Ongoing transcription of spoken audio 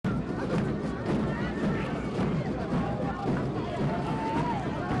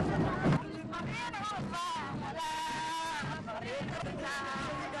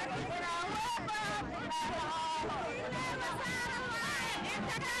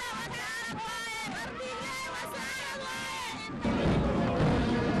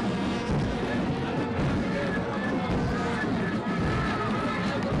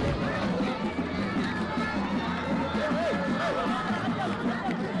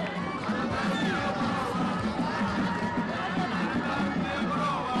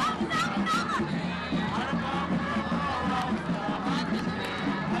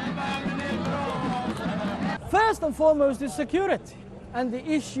and foremost is security and the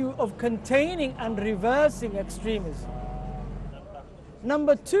issue of containing and reversing extremism.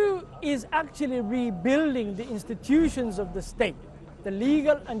 Number two is actually rebuilding the institutions of the state, the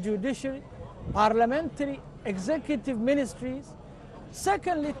legal and judiciary, parliamentary, executive ministries.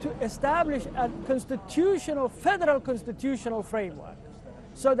 Secondly, to establish a federal constitutional framework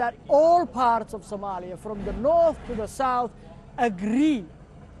so that all parts of Somalia, from the north to the south, agree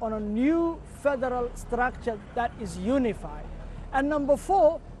on a new federal structure that is unified. And number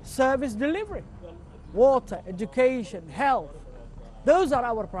four, service delivery, water, education, health. Those are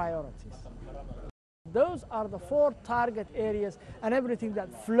our priorities. Those are the four target areas and everything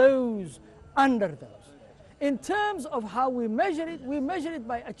that flows under those. In terms of how we measure it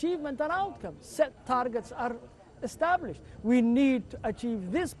by achievement and outcome. Set targets are established. We need to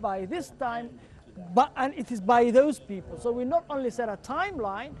achieve this by this time, and it is by those people. So we not only set a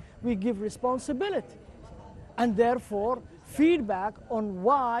timeline, we give responsibility, and therefore feedback on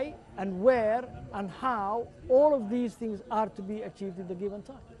why and where and how all of these things are to be achieved in the given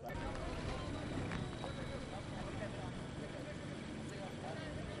time.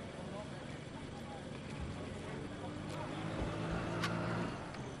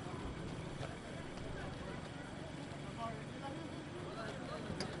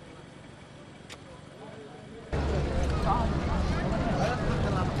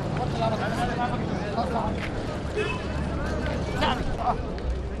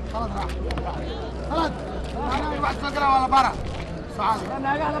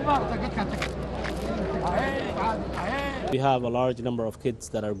 We have a large number of kids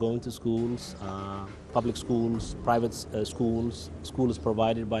that are going to schools, public schools, private schools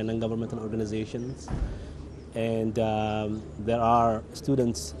provided by non-governmental organizations. And there are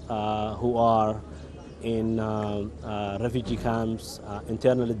students who are in refugee camps,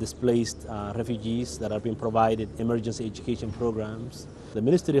 internally displaced refugees that are being provided emergency education programs. The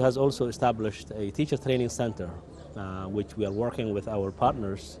ministry has also established a teacher training center, which we are working with our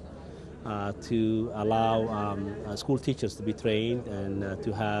partners to allow school teachers to be trained and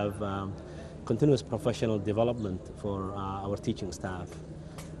to have continuous professional development for our teaching staff.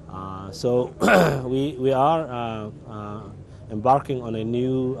 So we are embarking on a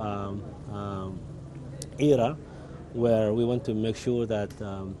new era where we want to make sure that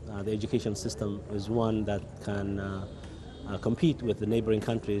the education system is one that can compete with the neighboring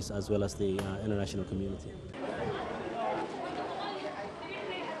countries as well as the international community.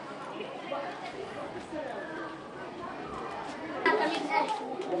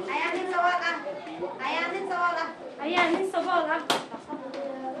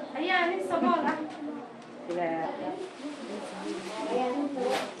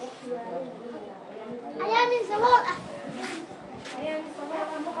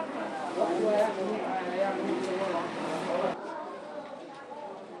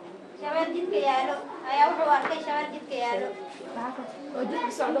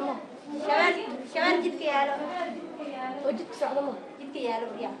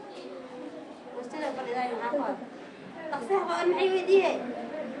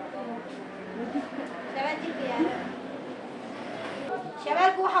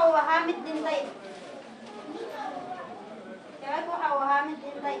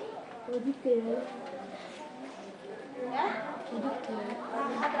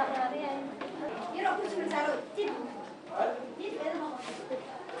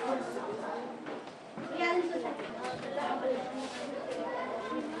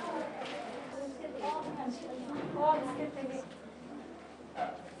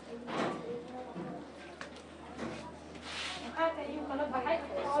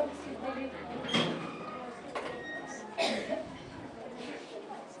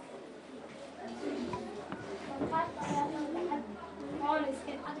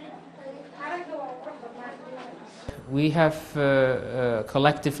 We have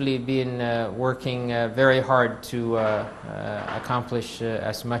collectively been working very hard to accomplish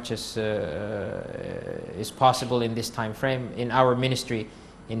as much as is possible in this time frame. In our ministry,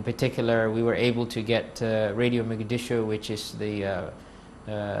 in particular, we were able to get Radio Mogadishu, which is the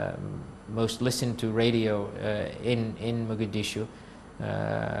most listened to radio in Mogadishu.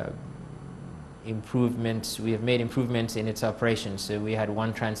 Improvements. We have made improvements in its operations. So we had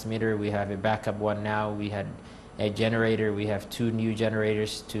one transmitter. We have a backup one now. We had a generator. We have 2 new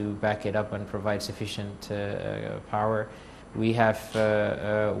generators to back it up and provide sufficient power. We have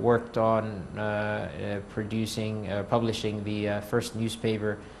worked on publishing the first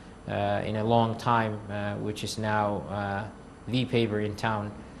newspaper in a long time, which is now the paper in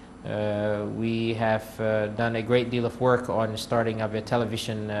town. We have done a great deal of work on starting up a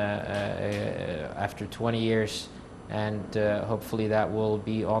television after 20 years and hopefully that will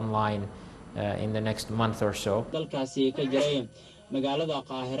be online in the next month or so. dalkaasi ka jiray magaalada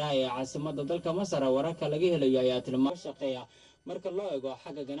Qaahira ee caasimadda dalka Masar wararka laga helayo ayaa tilmaam shaqeeya marka loo eego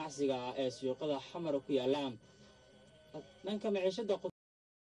xagga ganacsiga ee suuqada xamar ku yaala dhanka maciishada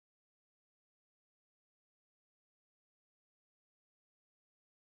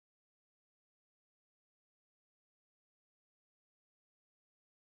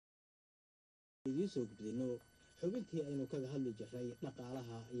soo gudbino xubintii aynu kaga hadli jiray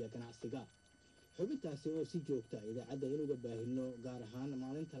dhaqaalaha iyo ganacsiga xubintaasi oo si joogta ah idaacadda inuga baahino gaar ahaan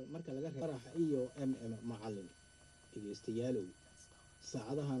maalinta marka laga reebo farax iyo macallin dhegeystayaalow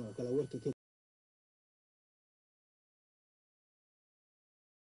saacadahan oo kala warka ka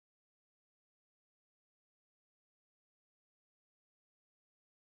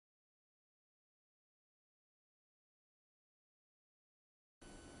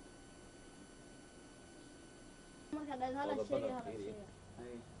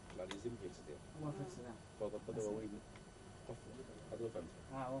لازم يكسده ما فكسده فضبطه وين قف هذا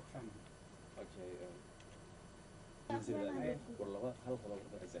فهمت وفهم اوكي ينزل والله هل خلاص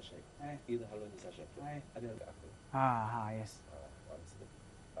هذا شيء اذا هل هذا شيء هذا الاخر يس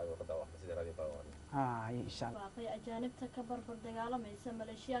هذا قد واحد سيدي هذه قوانين ان شاء الله باقي اجانب تكبر بردقالميسا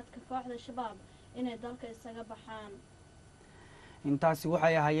ماليشيات كفاحda shabaab inay dalka isaga baxaan intaasi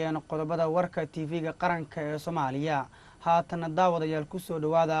waxay ahaayeen qodobada warka TV-ga qaranka ee Soomaaliya haatan daawadayaal ku soo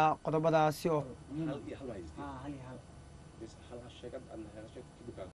dhawaada qodobadaasi oo